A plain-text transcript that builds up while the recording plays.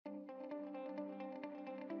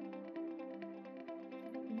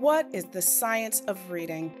What is the science of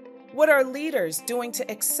reading? What are leaders doing to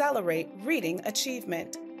accelerate reading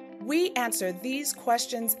achievement? We answer these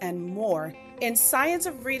questions and more in Science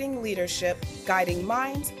of Reading Leadership, Guiding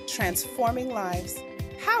Minds, Transforming Lives,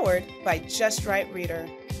 powered by Just Right Reader.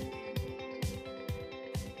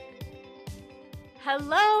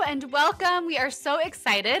 Hello and welcome. We are so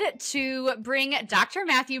excited to bring Dr.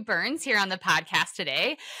 Matthew Burns here on the podcast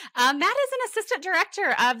today. Matt is an assistant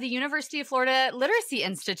director of the University of Florida Literacy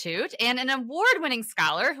Institute and an award-winning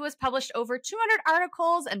scholar who has published over 200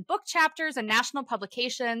 articles and book chapters in national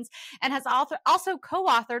publications and has also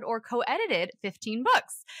co-authored or co-edited 15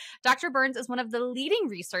 books. Dr. Burns is one of the leading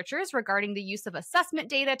researchers regarding the use of assessment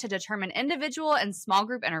data to determine individual and small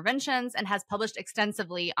group interventions and has published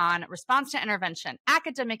extensively on response to intervention,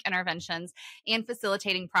 academic interventions, and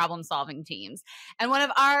facilitating problem-solving teams. And one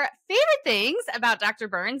of our favorite things about Dr.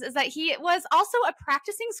 Burns is that he was also a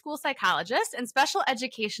practicing school psychologist and special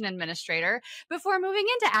education administrator before moving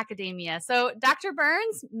into academia. So Dr.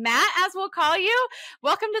 Burns, Matt, as we'll call you,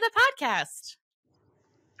 welcome to the podcast.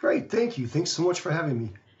 Great. Thank you. Thanks so much for having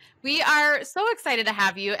me. We are so excited to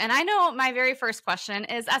have you. And I know my very first question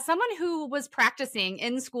is, as someone who was practicing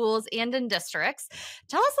in schools and in districts,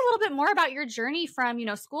 tell us a little bit more about your journey from,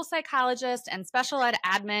 school psychologist and special ed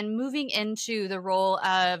admin moving into the role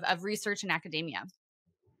of research and academia.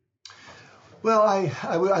 Well,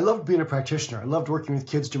 I loved being a practitioner. I loved working with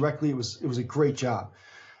kids directly. It was a great job.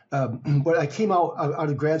 But I came out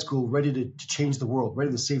of grad school ready to change the world,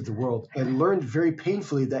 ready to save the world, and learned very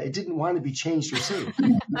painfully that it didn't want to be changed or saved.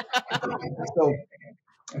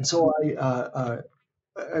 So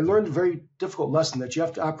I learned a very difficult lesson that you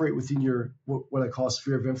have to operate within your what I call a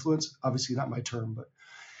sphere of influence. Obviously, not my term,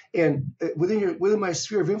 and within my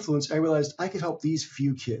sphere of influence, I realized I could help these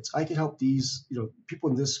few kids. I could help these people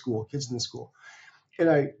in this school, kids in this school.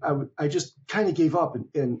 And I just kind of gave up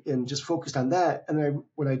and just focused on that. And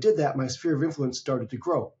when I did that, my sphere of influence started to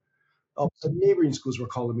grow. Some neighboring schools were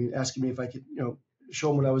calling me and asking me if I could, show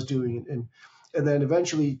them what I was doing. And then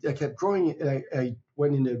eventually I kept growing, and I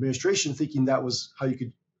went into administration thinking that was how you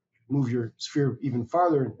could move your sphere even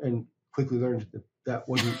farther, and quickly learned that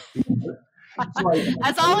wasn't.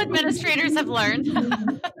 As all administrators have learned.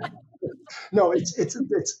 No, it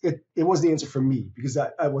was the answer for me because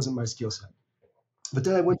that wasn't my skill set. But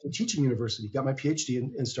then I went to teaching university, got my PhD,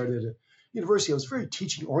 and started at a university. I was very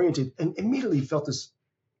teaching oriented, and immediately felt this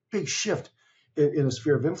big shift in a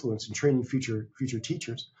sphere of influence in training future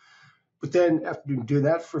teachers. But then after doing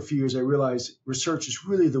that for a few years, I realized research is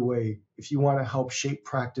really the way. If you want to help shape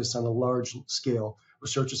practice on a large scale,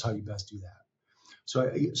 research is how you best do that.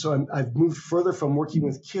 So I've moved further from working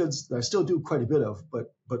with kids that I still do quite a bit of,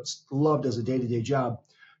 but loved as a day-to-day job,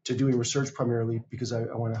 to doing research primarily because I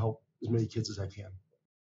want to help as many kids as I can.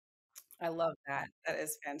 I love that. That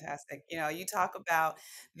is fantastic. You talk about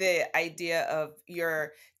the idea of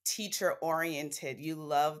your teacher oriented. You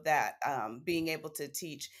love that, being able to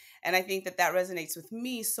teach. And I think that resonates with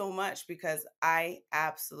me so much because I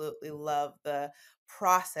absolutely love the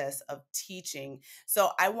process of teaching.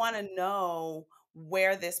 So I want to know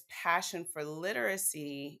where this passion for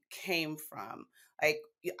literacy came from. Like,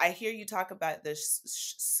 I hear you talk about the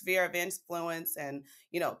sphere of influence and,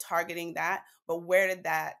 targeting that, but where did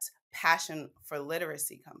that passion for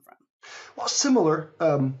literacy come from? Well, similar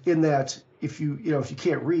in that if you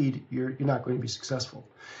can't read, you're not going to be successful.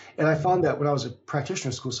 And I found that when I was a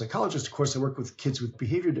practitioner, school psychologist, of course, I worked with kids with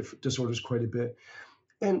behavior disorders quite a bit.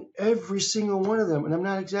 And every single one of them, and I'm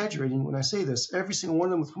not exaggerating when I say this, every single one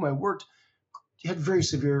of them with whom I worked had very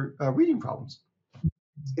severe reading problems.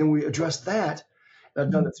 And we addressed that. I've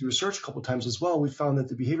done it through research a couple of times as well. We found that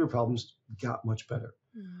the behavior problems got much better.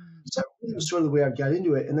 So that was sort of the way I got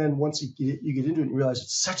into it. And then once you get into it and realize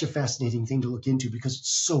it's such a fascinating thing to look into because it's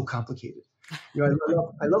so complicated. I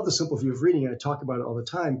love the simple view of reading, and I talk about it all the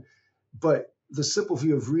time. But the simple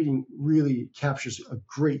view of reading really captures a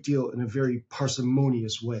great deal in a very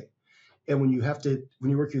parsimonious way. And when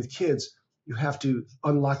you're working with kids, you have to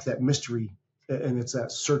unlock that mystery. And it's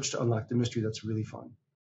that search to unlock the mystery that's really fun.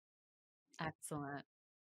 Excellent.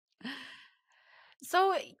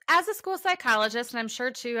 So as a school psychologist, and I'm sure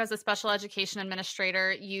too as a special education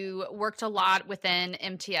administrator, you worked a lot within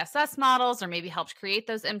MTSS models or maybe helped create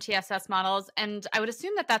those MTSS models. And I would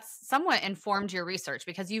assume that that's somewhat informed your research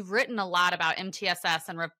because you've written a lot about MTSS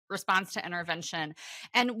and response to intervention.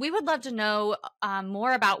 And we would love to know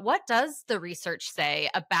more about what does the research say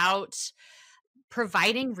about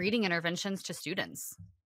providing reading interventions to students?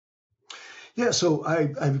 Yeah, so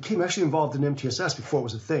I became actually involved in MTSS before it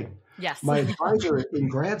was a thing. Yes. My advisor in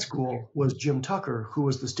grad school was Jim Tucker, who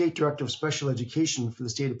was the state director of special education for the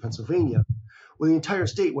state of Pennsylvania Well, the entire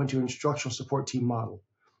state went to an instructional support team model,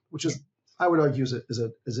 which is, I would argue, is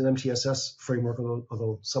an MTSS framework,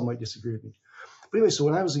 although some might disagree with me. But anyway, so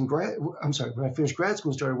when I finished grad school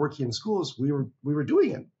and started working in schools, we were doing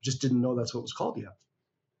it, just didn't know that's what it was called yet.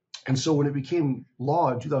 And so when it became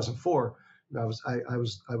law in 2004, I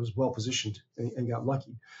was well positioned and got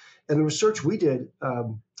lucky. And the research we did,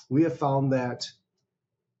 we have found that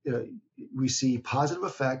we see positive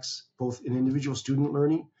effects both in individual student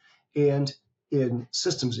learning and in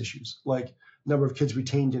systems issues, like number of kids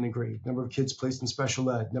retained in a grade, number of kids placed in special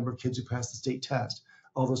ed, number of kids who passed the state test,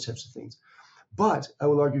 all those types of things. But I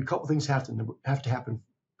will argue a couple things have to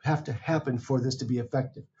happen for this to be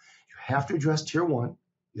effective. You have to address tier 1.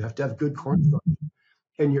 You have to have good core instruction,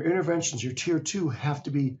 and your interventions, your tier 2, have to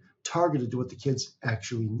be targeted to what the kids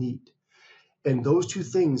actually need. And those two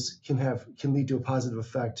things can lead to a positive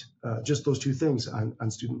effect. Just those two things on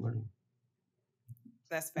student learning.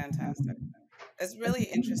 That's fantastic. It's really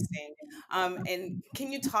interesting. And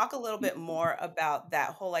can you talk a little bit more about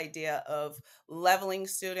that whole idea of leveling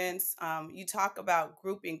students? You talk about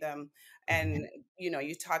grouping them, and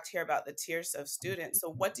you talked here about the tiers of students. So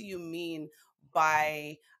what do you mean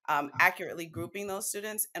by accurately grouping those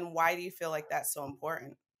students, and why do you feel like that's so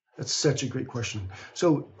important? That's such a great question.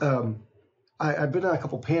 So I've been on a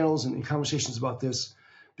couple panels and conversations about this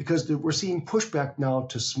because we're seeing pushback now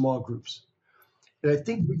to small groups. And I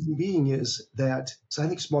think the reason being is that, so I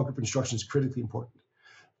think small group instruction is critically important.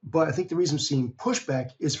 But I think the reason we're seeing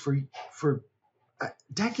pushback is for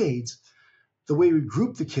decades, the way we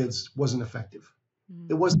grouped the kids wasn't effective.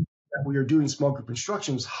 It wasn't that we were doing small group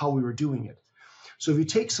instruction, it was how we were doing it. So if you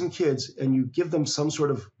take some kids and you give them some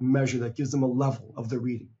sort of measure that gives them a level of their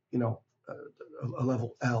reading, a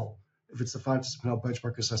level L, if it's the Phonics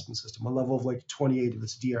Benchmark Assessment System, a level of like 28 if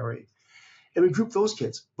it's DRA, and we group those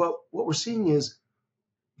kids. But what we're seeing is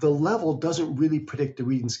the level doesn't really predict the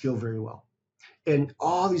reading skill very well. And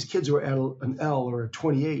all these kids who are at an L or a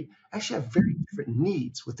 28 actually have very different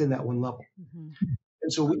needs within that one level.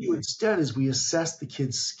 And so what we do instead is we assess the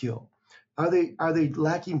kid's skill. Are they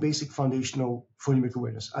lacking basic foundational phonemic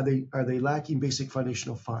awareness? Are they lacking basic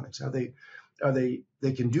foundational phonics?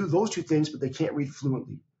 They can do those two things, but they can't read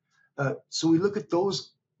fluently. So we look at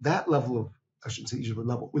that level of, I shouldn't say usually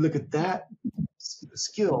level, we look at that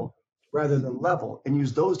skill rather than level and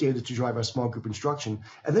use those data to drive our small group instruction,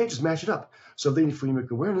 and then just match it up. So if they need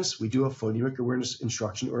phonemic awareness, we do a phonemic awareness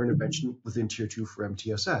instruction or intervention within tier 2 for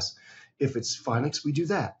MTSS. If it's phonics, we do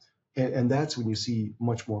that. And that's when you see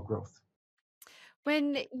much more growth.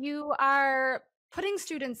 When you are putting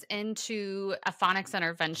students into a phonics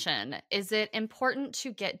intervention, is it important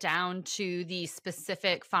to get down to the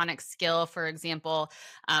specific phonics skill, for example,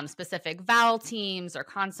 specific vowel teams or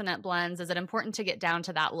consonant blends? Is it important to get down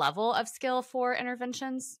to that level of skill for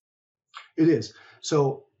interventions? It is.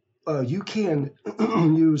 So you can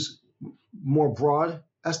use more broad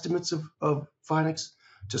estimates of phonics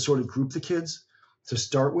to sort of group the kids to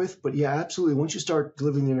start with. But yeah, absolutely. Once you start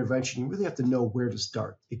delivering the intervention, you really have to know where to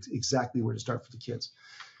start, exactly where to start for the kids.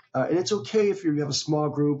 And it's okay if you have a small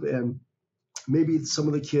group and maybe some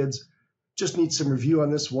of the kids just need some review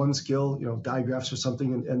on this one skill, digraphs or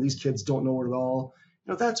something, and these kids don't know it at all.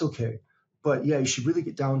 That's okay. But yeah, you should really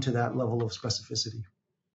get down to that level of specificity.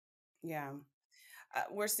 Yeah.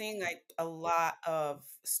 We're seeing like a lot of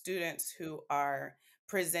students who are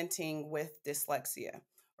presenting with dyslexia,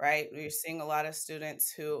 right? We're seeing a lot of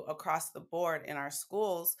students who across the board in our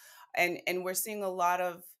schools, and we're seeing a lot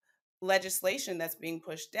of legislation that's being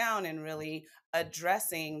pushed down and really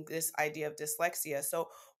addressing this idea of dyslexia. So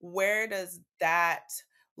where does that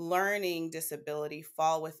learning disability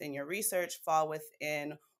fall within your research, fall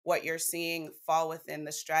within what you're seeing, fall within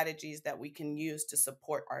the strategies that we can use to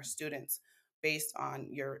support our students based on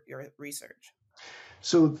your research?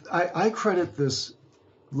 So I credit this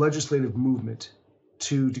legislative movement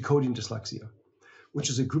to Decoding Dyslexia, which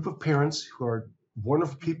is a group of parents who are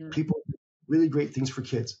wonderful people, really great things for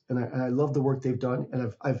kids. And I love the work they've done.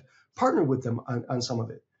 And I've partnered with them on some of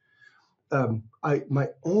it. My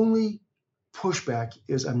only pushback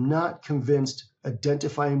is I'm not convinced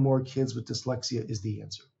identifying more kids with dyslexia is the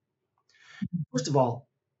answer. First of all,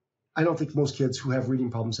 I don't think most kids who have reading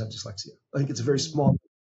problems have dyslexia. I think it's a very small thing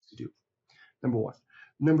to do, number one.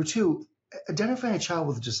 Number two, identifying a child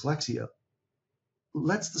with dyslexia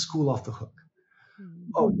lets the school off the hook.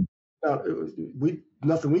 Oh,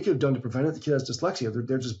 nothing we could have done to prevent it. The kid has dyslexia.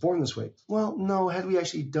 They're just born this way. Well, no, had we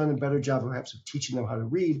actually done a better job perhaps of teaching them how to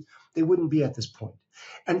read, they wouldn't be at this point.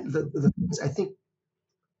 And the things I think,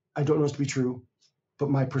 I don't know this to be true, but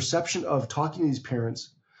my perception of talking to these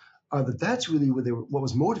parents are that's really what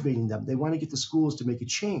was motivating them. They want to get the schools to make a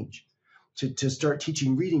change. to start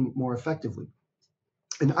teaching reading more effectively.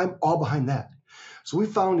 And I'm all behind that. So we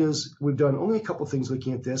found is we've done only a couple things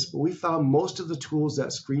looking at this, but we found most of the tools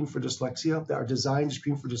that screen for dyslexia, that are designed to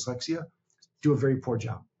screen for dyslexia, do a very poor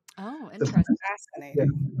job. Oh, The interesting.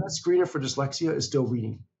 Fascinating. best screener for dyslexia is still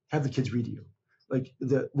reading. Have the kids read you.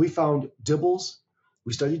 We found Dibbles.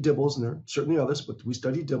 We studied Dibbles, and there are certainly others, but we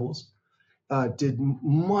studied Dibbles. Did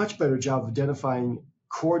much better job of identifying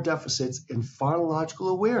core deficits in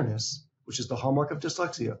phonological awareness, which is the hallmark of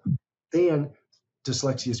dyslexia, than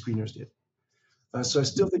dyslexia screeners did. So I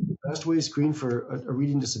still think the best way to screen for a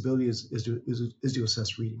reading disability is to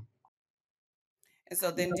assess reading. And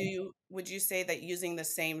so then would you say that using the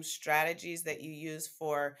same strategies that you use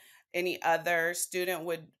for any other student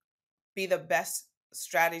would be the best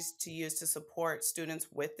strategies to use to support students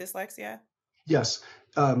with dyslexia? Yes,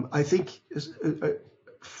 I think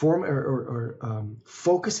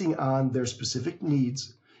focusing on their specific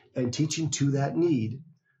needs and teaching to that need.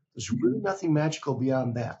 There's really nothing magical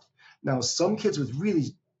beyond that. Now, some kids with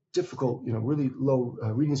really difficult, really low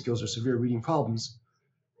reading skills or severe reading problems,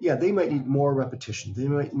 yeah, they might need more repetition. They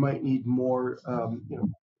might need more,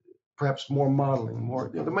 perhaps more modeling. More,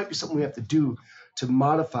 there might be something we have to do to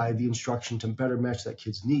modify the instruction to better match that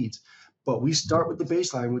kid's needs. But we start with the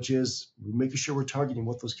baseline, which is making sure we're targeting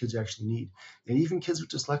what those kids actually need. And even kids with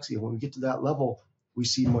dyslexia, when we get to that level, we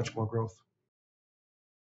see much more growth.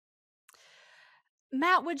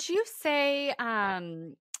 Matt, would you say,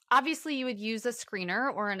 obviously you would use a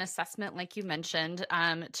screener or an assessment like you mentioned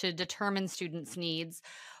to determine students' needs.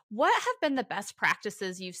 What have been the best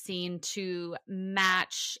practices you've seen to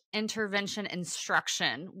match intervention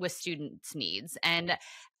instruction with students' needs? And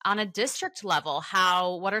on a district level,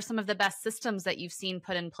 what are some of the best systems that you've seen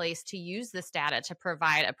put in place to use this data to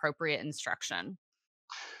provide appropriate instruction?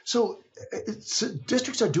 So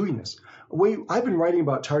districts are doing this. I've been writing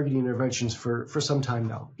about targeting interventions for some time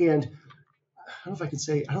now. And I don't know if I can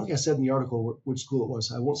say, I don't think I said in the article which school it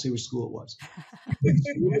was. I won't say which school it was.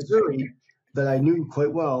 In Missouri, that I knew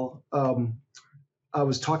quite well, I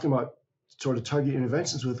was talking about sort of targeted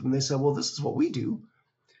interventions with them, and they said, well, this is what we do.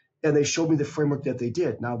 And they showed me the framework that they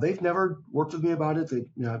did. Now, they've never worked with me about it.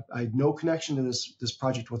 I had no connection to this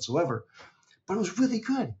project whatsoever, but it was really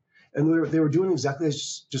good. And they were doing exactly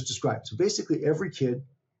as just described. So basically, every kid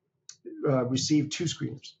received 2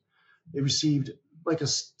 screeners. They received like a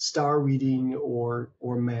star reading or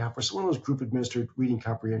MAP or one of those group administered reading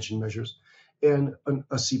comprehension measures, and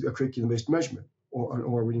a curriculum-based measurement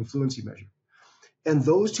or a reading fluency measure. And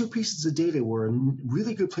those 2 pieces of data were a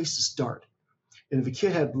really good place to start. And if a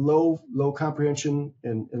kid had low comprehension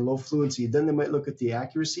and low fluency, then they might look at the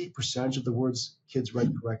accuracy, percentage of the words kids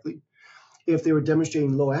write correctly. If they were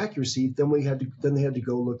demonstrating low accuracy, then they had to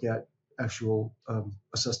go look at actual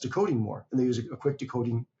assessed decoding more, and they use a quick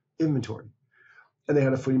decoding inventory, and they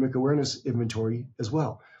had a phonemic awareness inventory as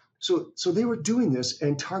well. So they were doing this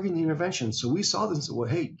and targeting the intervention. So we saw this and said, well,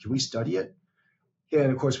 hey, can we study it?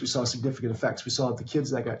 And of course, we saw significant effects. We saw the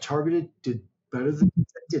kids that got targeted did better than the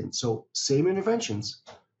kids that didn't. So same interventions,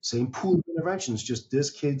 same pool of interventions, just this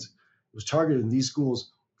kid was targeted in these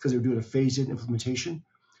schools because they were doing a phased-in implementation.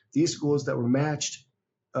 These schools that were matched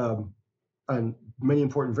on many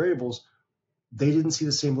important variables, they didn't see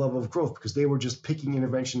the same level of growth because they were just picking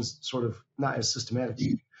interventions sort of not as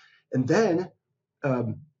systematically. And then,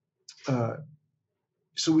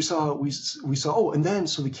 so we saw, so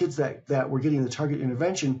the kids that were getting the target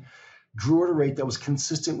intervention grew at a rate that was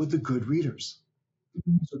consistent with the good readers.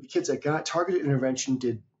 So the kids that got targeted intervention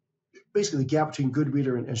did basically the gap between good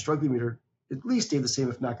reader and struggling reader at least stayed the same,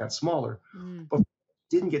 if not got smaller. But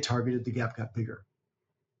didn't get targeted, the gap got bigger.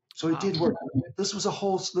 So it did work. This was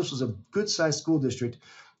a good sized school district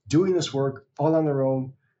doing this work all on their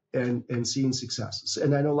own and seeing success.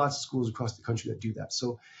 And I know lots of schools across the country that do that.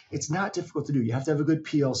 So it's not difficult to do. You have to have a good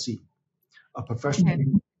PLC, a professional,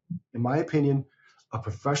 in my opinion, a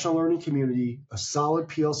professional learning community, a solid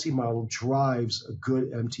PLC model drives a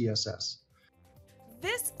good MTSS.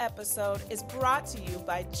 This episode is brought to you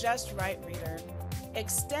by Just Right Reader.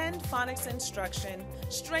 Extend phonics instruction,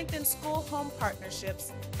 strengthen school-home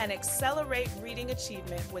partnerships, and accelerate reading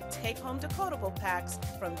achievement with take-home decodable packs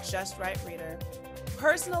from Just Right Reader.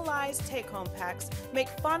 Personalized take-home packs make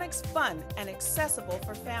phonics fun and accessible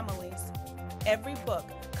for families. Every book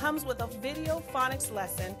comes with a video phonics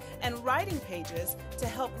lesson and writing pages to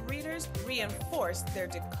help readers reinforce their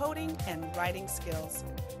decoding and writing skills.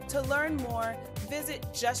 To learn more, visit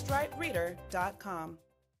justrightreader.com.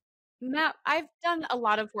 Matt, I've done a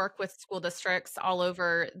lot of work with school districts all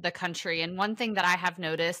over the country. And one thing that I have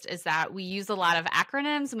noticed is that we use a lot of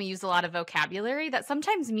acronyms and we use a lot of vocabulary that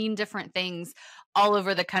sometimes mean different things all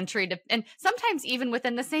over the country, and sometimes even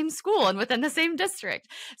within the same school and within the same district.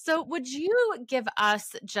 So, would you give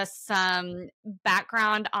us just some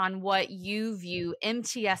background on what you view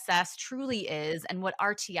MTSS truly is and what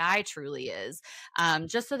RTI truly is?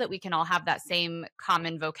 Just so that we can all have that same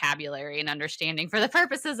common vocabulary and understanding for the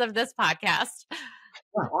purposes of this podcast.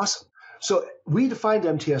 Yeah, awesome. So we defined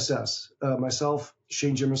MTSS, myself,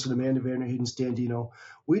 Shane Jimerson, Amanda Vanderheiden, Stan Dino,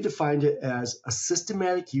 we defined it as a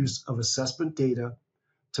systematic use of assessment data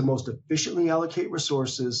to most efficiently allocate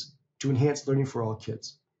resources to enhance learning for all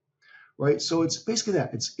kids, right? So it's basically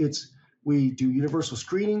that. We do universal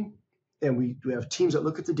screening, and we have teams that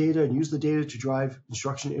look at the data and use the data to drive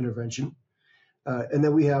instruction intervention. And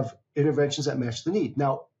then we have interventions that match the need.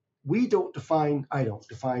 Now, I don't define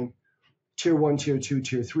tier 1, tier 2,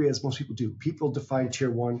 tier 3 as most people do. People define tier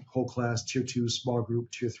 1, whole class, tier 2, small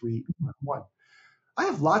group, tier 3, one. I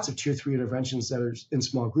have lots of tier 3 interventions that are in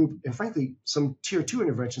small group, and frankly, some tier 2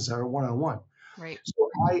 interventions that are one-on-one. Right. So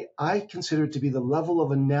I consider it to be the level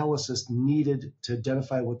of analysis needed to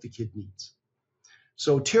identify what the kid needs.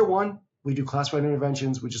 So tier 1, we do classified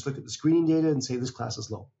interventions. We just look at the screening data and say this class is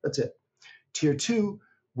low. That's it. Tier 2,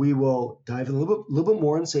 we will dive in a little bit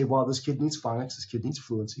more and say, wow, this kid needs phonics, this kid needs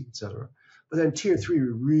fluency, et cetera. But then tier 3, we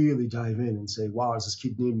really dive in and say, wow, does this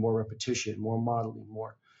kid need more repetition, more modeling,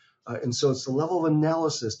 more? And so it's the level of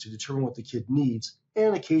analysis to determine what the kid needs,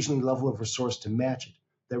 and occasionally level of resource to match it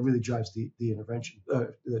that really drives the intervention,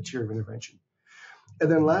 the tier of intervention. And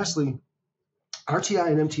then lastly, RTI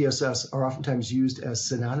and MTSS are oftentimes used as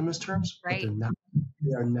synonymous terms, right. But they're not.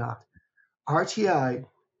 They are not. RTI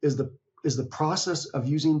is the process of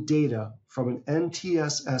using data from an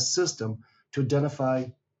MTSS system to identify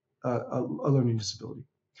a learning disability.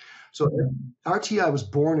 So RTI was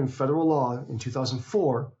born in federal law in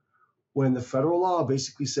 2004, when the federal law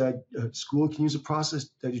basically said a school can use a process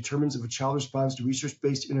that determines if a child responds to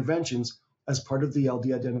research-based interventions as part of the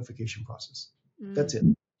LD identification process. That's it.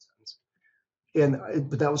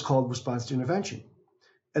 But that was called response to intervention.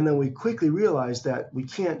 And then we quickly realized that we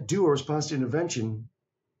can't do a response to intervention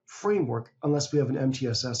framework unless we have an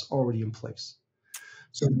MTSS already in place.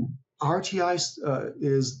 So RTI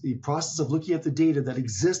is the process of looking at the data that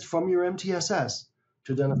exists from your MTSS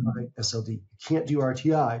to identify SLD. You can't do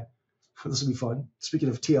RTI. This will be fun. Speaking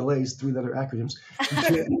of TLAs, 3-letter acronyms,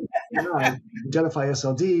 you can't identify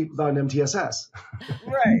SLD without an MTSS.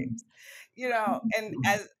 Right. And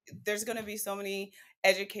as there's going to be so many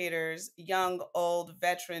educators, young, old,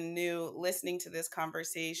 veteran, new, listening to this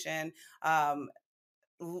conversation,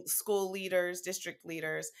 school leaders, district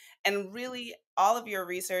leaders, and really all of your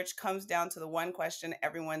research comes down to the one question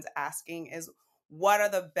everyone's asking is, what are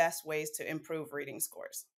the best ways to improve reading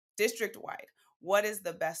scores district-wide? What is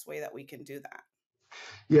the best way that we can do that?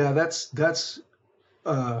 Yeah, that's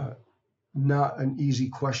not an easy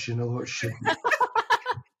question, although it should be.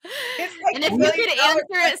 And if you could answer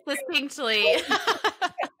it succinctly.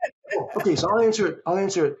 Okay, so I'll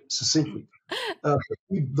answer it succinctly.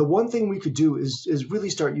 The one thing we could do is really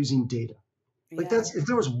start using data. Like if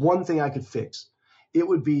there was one thing I could fix, it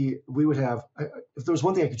would be if there was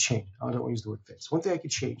one thing I could change. I don't want to use the word fix. One thing I could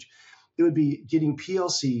change, it would be getting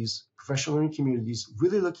PLCs, professional learning communities,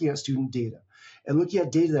 really looking at student data and looking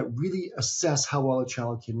at data that really assess how well a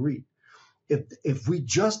child can read. If we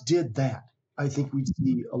just did that, I think we'd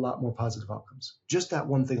see a lot more positive outcomes. Just that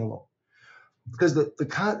one thing alone. Because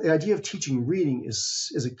the idea of teaching reading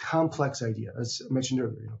is a complex idea, as I mentioned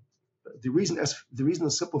earlier. The reason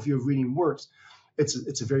the simple view of reading works,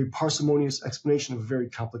 it's a very parsimonious explanation of a very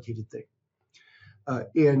complicated thing.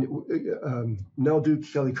 Nell Duke,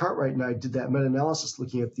 Kelly Cartwright, and I did that meta-analysis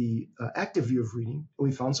looking at the active view of reading, and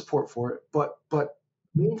we found support for it. But the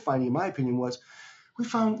main finding, in my opinion, was we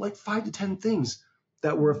found like 5 to 10 things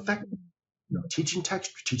that were effective. Teaching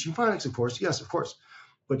text, teaching phonics, of course, yes, of course.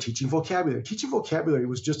 But teaching vocabulary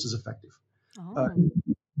was just as effective.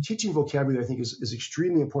 Teaching vocabulary, I think, is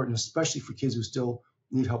extremely important, especially for kids who still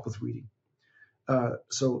need help with reading.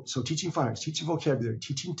 So teaching phonics, teaching vocabulary,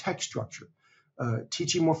 teaching text structure,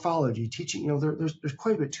 teaching morphology, there's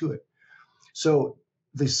quite a bit to it. So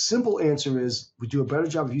the simple answer is we do a better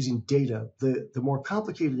job of using data. The more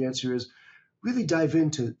complicated answer is really dive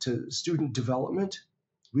into student development,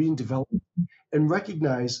 reading development, and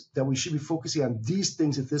recognize that we should be focusing on these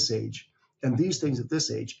things at this age and these things at this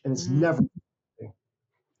age, and it's never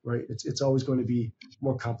right. It's always going to be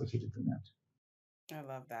more complicated than that. I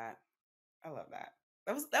love that.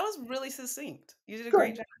 That was really succinct. You did a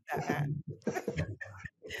great job at that, Matt.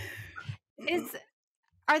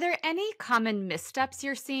 Are there any common missteps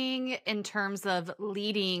you're seeing in terms of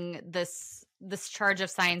leading this charge of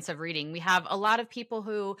science of reading? We have a lot of people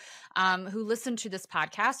who listen to this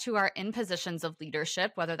podcast who are in positions of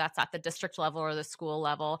leadership, whether that's at the district level or the school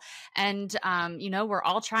level, and we're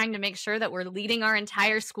all trying to make sure that we're leading our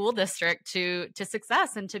entire school district to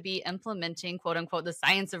success and to be implementing, quote unquote, the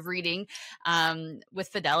science of reading with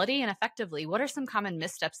fidelity and effectively. What are some common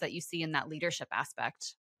missteps that you see in that leadership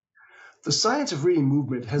aspect? The science of reading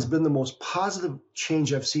movement has been the most positive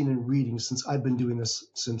change I've seen in reading since I've been doing this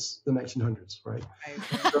since the 1900s, right?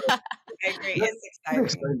 I agree. It's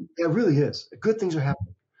exciting. It really is. Good things are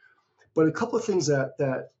happening. But a couple of things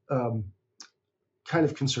that kind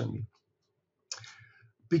of concern me.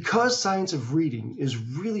 Because science of reading is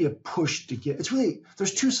really a push to get,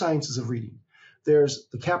 there's two sciences of reading. There's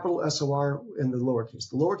the capital SOR and the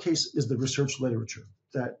lowercase. The lowercase is the research literature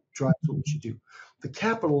that drives what we should do. The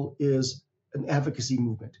capital is an advocacy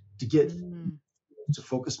movement to get to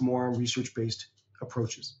focus more on research-based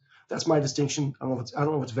approaches. That's my distinction. I don't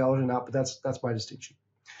know if it's valid or not, but that's my distinction.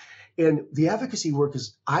 And the advocacy work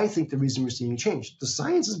is, I think, the reason we're seeing a change. The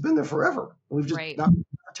science has been there forever, and we've just not paid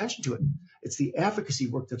attention to it. It's the advocacy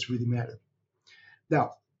work that's really mattered.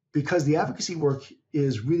 Now, because the advocacy work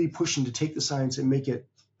is really pushing to take the science and make it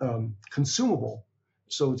consumable,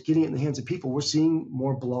 so it's getting it in the hands of people, we're seeing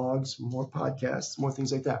more blogs, more podcasts, more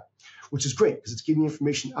things like that, which is great because it's getting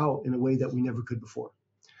information out in a way that we never could before.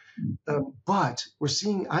 But I'm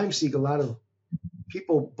seeing a lot of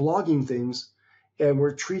people blogging things, and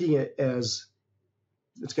we're treating it as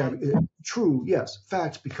it's got to be true, yes,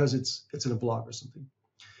 fact, because it's in a blog or something.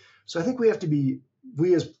 So I think we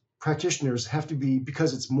as practitioners have to be,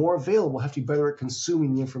 because it's more available, have to be better at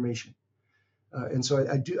consuming the information. And so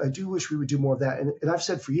I do wish we would do more of that. And I've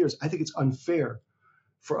said for years, I think it's unfair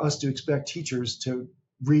for us to expect teachers to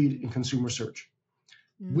read and consume research.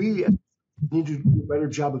 Mm-hmm. We need to do a better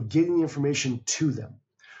job of getting the information to them,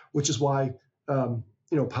 which is why,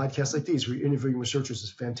 podcasts like these where you're interviewing researchers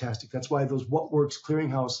is fantastic. That's why those What Works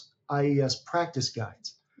Clearinghouse IES practice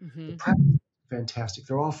guides, the practice is fantastic.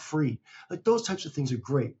 They're all free. Like those types of things are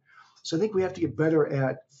great. So I think we have to get better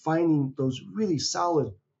at finding those really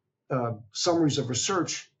solid summaries of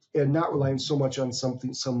research and not relying so much on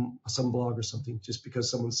something, some blog or something, just because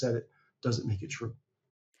someone said it doesn't make it true.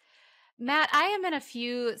 Matt, I am in a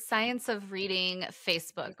few Science of Reading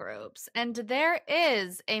Facebook groups, and there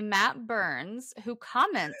is a Matt Burns who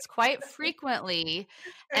comments quite frequently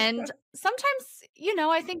and sometimes,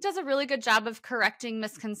 I think does a really good job of correcting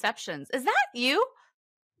misconceptions. Is that you?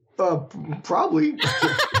 Probably.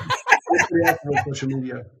 Social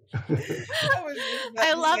media.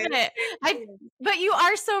 I love it. But you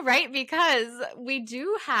are so right, because we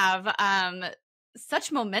do have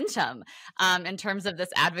such momentum in terms of this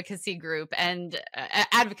advocacy group and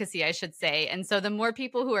advocacy, I should say. And so the more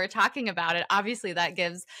people who are talking about it, obviously that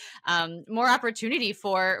gives more opportunity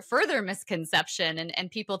for further misconception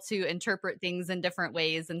and people to interpret things in different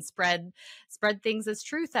ways and spread things as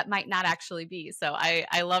truth that might not actually be. So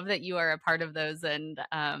I love that you are a part of those and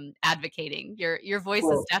advocating. Your voice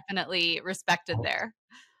is definitely respected there.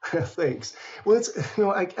 Thanks. Well, it's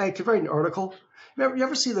I could write an article. You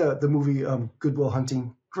ever see the movie Good Will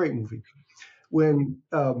Hunting? Great movie. When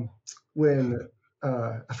I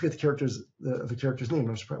forget the character's name.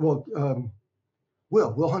 I'm surprised. Well,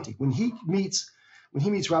 Will Hunting. When he meets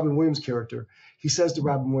Robin Williams' character, he says to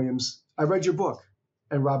Robin Williams, "I read your book,"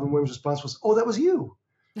 and Robin Williams' response was, "Oh, that was you."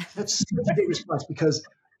 That's such a great response, because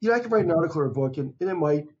I could write an article or a book, and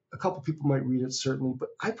a couple people might read it, certainly, but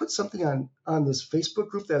I put something on this Facebook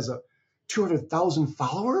group that has 200,000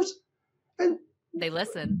 followers, and they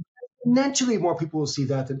listen. Naturally, more people will see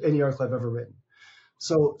that than any article I've ever written.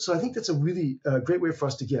 So I think that's a really great way for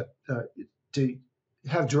us to get to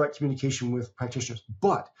have direct communication with practitioners.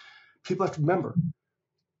 But people have to remember,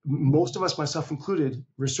 most of us, myself included,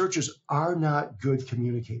 researchers are not good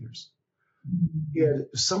communicators. And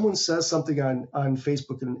if someone says something on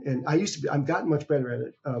Facebook, and I've gotten much better at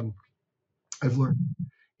it. I've learned.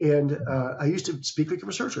 And I used to speak like a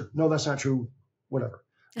researcher. No, that's not true. Whatever.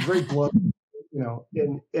 Very blunt.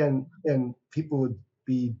 And people would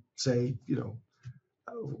be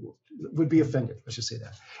offended. Let's just say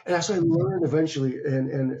that. And that's what I learned eventually.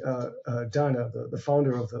 And Donna, the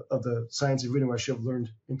founder of the Science of Reading, who I should have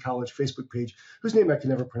learned in college Facebook page, whose name I can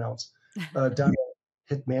never pronounce, Donna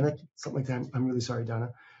Hitmanik, something like that. I'm really sorry,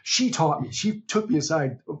 Donna. She taught me. She took me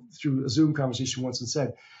aside through a Zoom conversation once and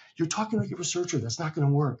said, "You're talking like a researcher. That's not going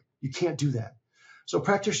to work. You can't do that." So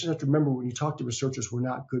practitioners have to remember, when you talk to researchers, we're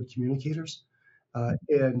not good communicators.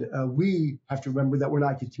 And we have to remember that we're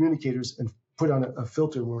not good communicators and put on a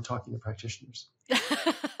filter when we're talking to practitioners.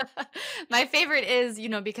 My favorite is,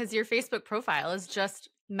 because your Facebook profile is just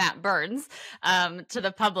Matt Burns to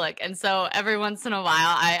the public. And so every once in a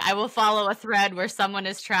while, I will follow a thread where someone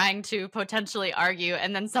is trying to potentially argue,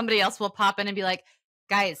 and then somebody else will pop in and be like,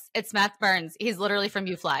 guys, it's Matt Burns. He's literally from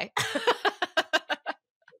UFly.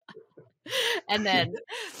 and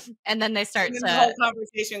then they start and then to the whole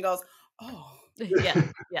conversation goes, oh.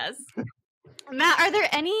 Yes. Matt, are there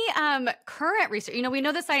any current research? We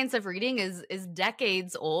know the science of reading is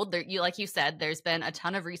decades old. Like you said, there's been a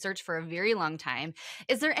ton of research for a very long time.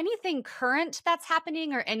 Is there anything current that's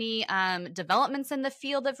happening, or any developments in the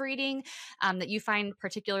field of reading that you find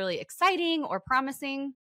particularly exciting or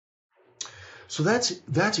promising? So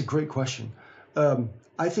that's a great question.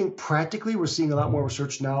 I think practically we're seeing a lot more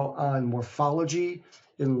research now on morphology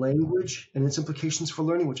in language and its implications for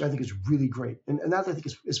learning, which I think is really great. And that I think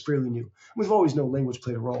is fairly new. We've always known language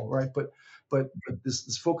played a role, right? But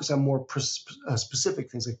this focus on more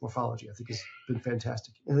specific things like morphology, I think has been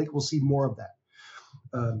fantastic. And I think we'll see more of that.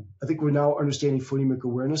 I think we're now understanding phonemic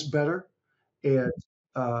awareness better. And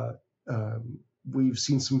we've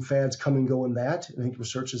seen some fads come and go in that. I think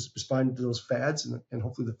research has responded to those fads, and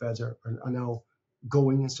hopefully the fads are now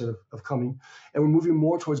going instead of coming. And we're moving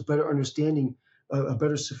more towards better understanding,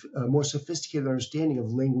 more sophisticated understanding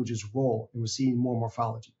of language's role, and we're seeing more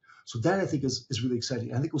morphology. So that I think is really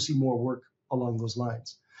exciting. I think we'll see more work along those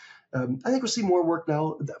lines. I think we'll see more work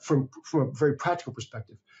now from a very practical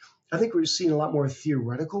perspective. I think we're seeing a lot more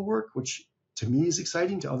theoretical work, which to me is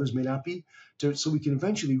exciting, to others may not be, so we can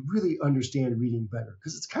eventually really understand reading better,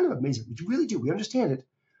 because it's kind of amazing. We really do. We understand it,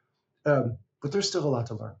 but there's still a lot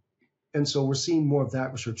to learn. And so we're seeing more of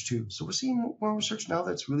that research too. So we're seeing more research now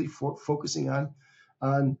that's really focusing on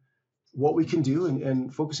what we can do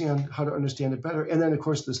and focusing on how to understand it better. And then, of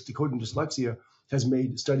course, this decoding dyslexia has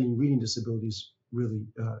made studying reading disabilities really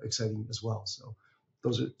exciting as well. So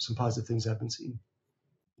those are some positive things I've been seeing.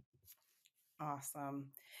 Awesome.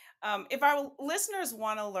 If our listeners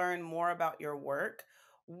want to learn more about your work,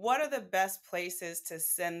 what are the best places to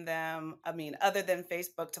send them? I mean, other than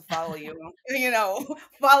Facebook, to follow you,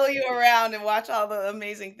 follow you around and watch all the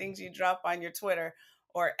amazing things you drop on your Twitter,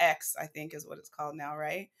 or X, I think is what it's called now,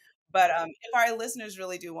 right? But if our listeners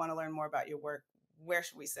really do want to learn more about your work, where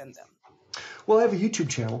should we send them? Well, I have a YouTube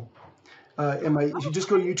channel. If you just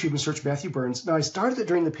go to YouTube and search Matthew Burns. Now, I started it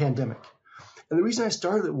during the pandemic. And the reason I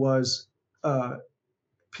started it was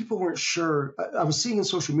people weren't sure. I was seeing in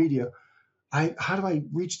social media, how do I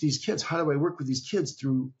reach these kids? How do I work with these kids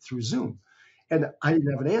through Zoom? And I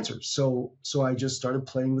didn't have an answer. So I just started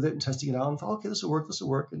playing with it and testing it out and thought, okay, this will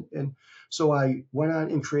work. And so I went on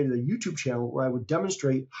and created a YouTube channel where I would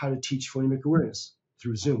demonstrate how to teach phonemic awareness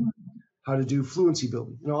through Zoom, how to do fluency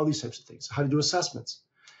building, all these types of things, how to do assessments.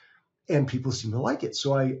 And people seem to like it.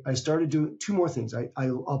 So I started doing two more things.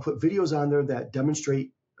 I'll put videos on there that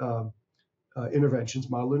demonstrate interventions,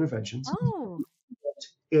 model interventions. Oh.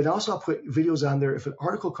 And also I'll put videos on there. If an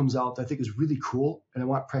article comes out that I think is really cool and I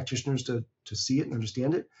want practitioners to see it and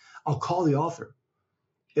understand it, I'll call the author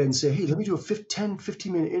and say, hey, let me do a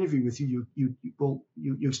 15-minute interview with you.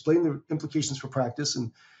 You explain the implications for practice,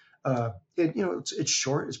 and it's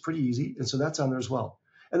short, it's pretty easy. And so that's on there as well.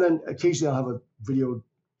 And then occasionally I'll have a video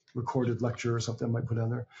recorded lecture or something I might put on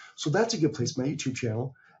there. So that's a good place, my YouTube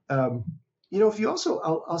channel. If you also,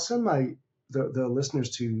 I'll send the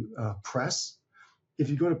listeners to Press. If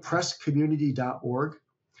you go to presscommunity.org,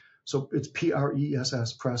 so it's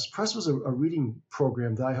PRESS, Press. Press was a reading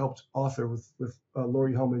program that I helped author with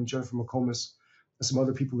Lori Hellman, Jennifer McComas, and some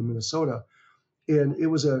other people in Minnesota. And it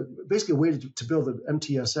was basically a way to build an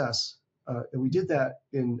MTSS. And we did that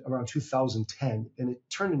in around 2010, and it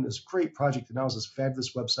turned into this great project. And now it's this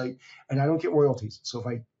fabulous website, and I don't get royalties. So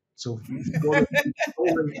if you go to,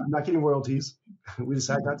 I'm not getting royalties. We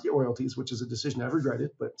decided not to get royalties, which is a decision I've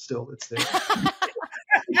regretted, but still, it's there.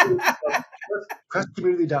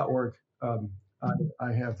 Presscommunity.org.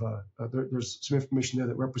 I have there's some information there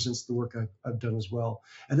that represents the work I've done as well.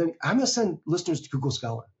 And then I'm going to send listeners to Google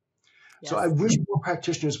Scholar. Yes. So I wish more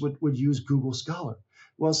practitioners would use Google Scholar.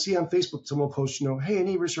 Well, see on Facebook, someone will post, hey,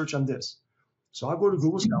 any research on this? So I'll go to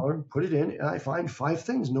Google Scholar, put it in, and I find 5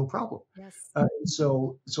 things, no problem. Yes.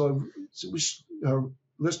 So I wish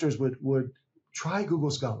listeners would try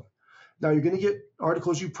Google Scholar. Now, you're going to get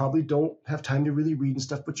articles you probably don't have time to really read and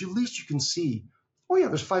stuff, but at least you can see, oh, yeah,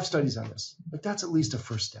 there's 5 studies on this. But that's at least a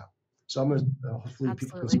first step. So I'm going to hopefully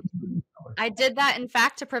Absolutely. People can. I did that, in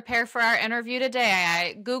fact, to prepare for our interview today.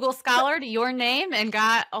 I Google Scholared your name and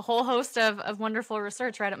got a whole host of wonderful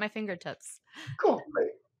research right at my fingertips. Cool.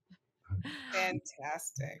 Right.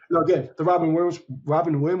 Fantastic. Now, again, the Robin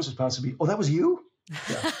Williams response would be, "Oh, that was you?"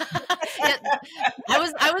 Yeah. Yeah,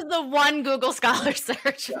 I was the one Google Scholar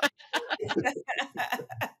search.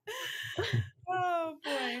 Oh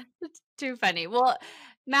boy. It's too funny. Well,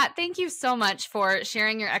 Matt, thank you so much for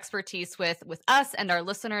sharing your expertise with us and our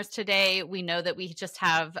listeners today. We know that we just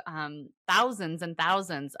have thousands and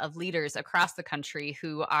thousands of leaders across the country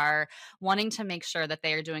who are wanting to make sure that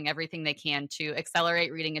they are doing everything they can to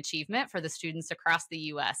accelerate reading achievement for the students across the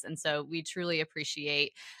U.S. And so we truly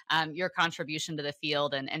appreciate your contribution to the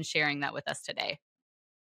field and sharing that with us today.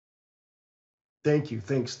 Thank you.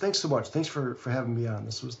 Thanks so much. Thanks for having me on.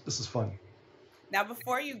 This is fun. Now,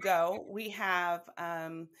 before you go, we have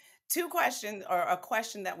two questions, or a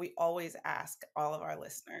question that we always ask all of our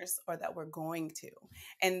listeners, or that we're going to.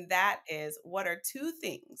 And that is, what are two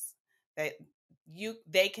things that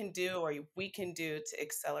they can do or we can do to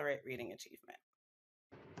accelerate reading achievement?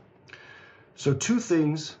 So two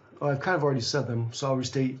things, I've kind of already said them, so I'll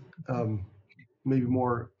restate maybe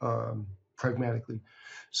more pragmatically.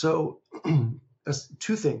 So that's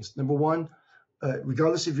two things. Number one,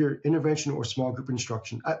 regardless of your intervention or small group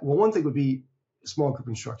instruction. One thing would be small group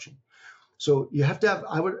instruction. So you have to have,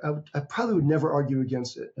 I probably would never argue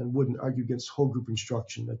against it and wouldn't argue against whole group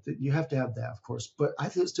instruction. That you have to have that, of course, but I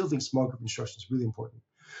still think small group instruction is really important.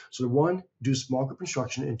 So one, do small group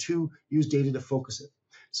instruction, and two, use data to focus it.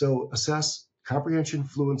 So assess comprehension,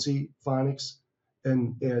 fluency, phonics,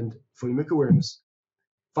 and phonemic awareness.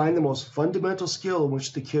 Find the most fundamental skill in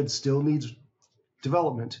which the kid still needs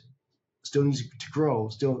development, still needs to grow,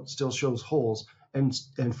 still shows holes,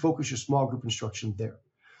 and focus your small group instruction there.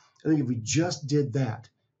 I think if we just did that,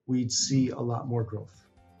 we'd see a lot more growth.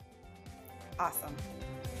 Awesome.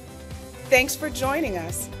 Thanks for joining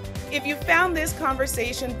us. If you found this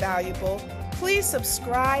conversation valuable, please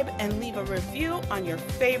subscribe and leave a review on your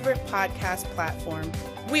favorite podcast platform.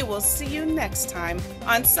 We will see you next time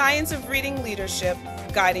on Science of Reading Leadership,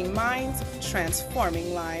 guiding minds,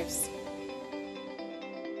 transforming lives.